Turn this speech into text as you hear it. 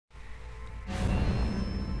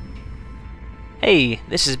Hey,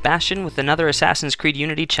 this is Bastion with another Assassin's Creed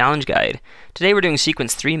Unity challenge guide. Today we're doing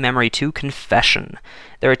Sequence 3, Memory 2, Confession.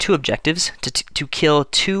 There are two objectives, to kill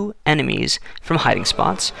 2 enemies from hiding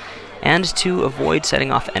spots, and to avoid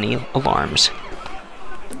setting off any alarms.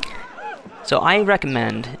 So I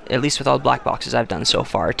recommend, at least with all the black boxes I've done so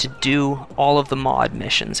far, to do all of the mod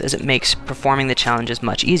missions, as it makes performing the challenges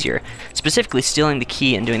much easier. Specifically, stealing the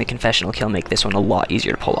key and doing the confessional kill make this one a lot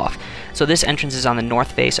easier to pull off. So this entrance is on the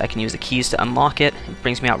north face. I can use the keys to unlock it. It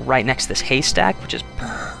brings me out right next to this haystack, which is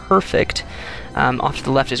perfect. Off to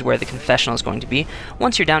the left is where the confessional is going to be.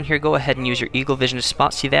 Once you're down here, go ahead and use your eagle vision to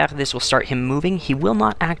spot Siver. This will start him moving. He will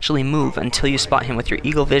not actually move until you spot him with your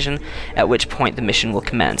eagle vision, at which point the mission will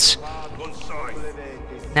commence.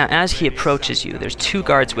 Now, as he approaches you, there's 2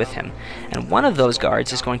 guards with him, and one of those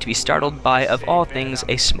guards is going to be startled by, of all things,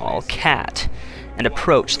 a small cat, and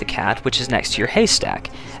approach the cat, which is next to your haystack.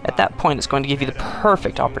 At that point, it's going to give you the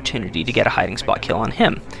perfect opportunity to get a hiding spot kill on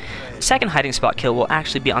him. The second hiding spot kill will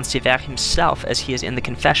actually be on Siver himself, as he is in the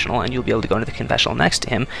confessional, and you'll be able to go into the confessional next to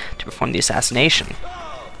him to perform the assassination.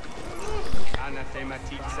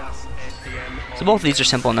 So both of these are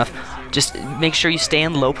simple enough. Just make sure you stay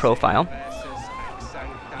in low profile.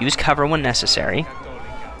 Use cover when necessary,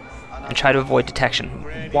 and try to avoid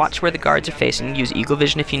detection. Watch where the guards are facing, use eagle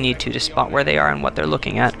vision if you need to spot where they are and what they're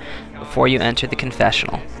looking at before you enter the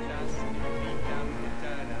confessional.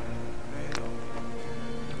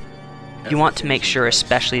 You want to make sure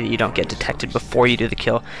especially that you don't get detected before you do the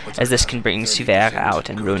kill, as this can bring Siver out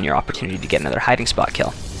and ruin your opportunity to get another hiding spot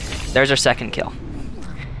kill. There's our second kill.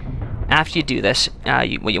 After you do this,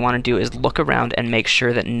 what you want to do is look around and make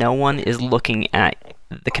sure that no one is looking at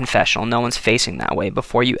the confessional, no one's facing that way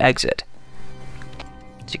before you exit.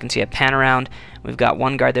 So you can see I pan around, we've got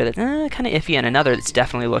one guard there that's kind of iffy and another that's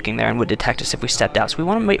definitely looking there and would detect us if we stepped out. So we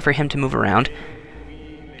want to wait for him to move around,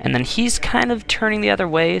 and then he's kind of turning the other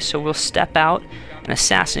way, so we'll step out and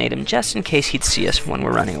assassinate him just in case he'd see us when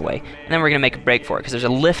we're running away. And then we're going to make a break for it, because there's a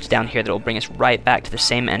lift down here that will bring us right back to the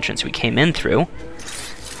same entrance we came in through.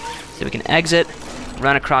 So we can exit,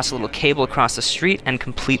 run across a little cable across the street, and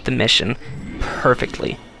complete the mission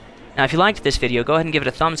perfectly. Now, if you liked this video, go ahead and give it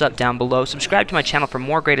a thumbs up down below, subscribe to my channel for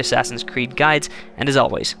more great Assassin's Creed guides, and as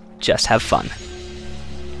always, just have fun.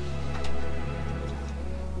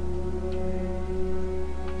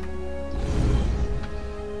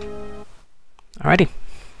 Alrighty,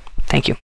 thank you.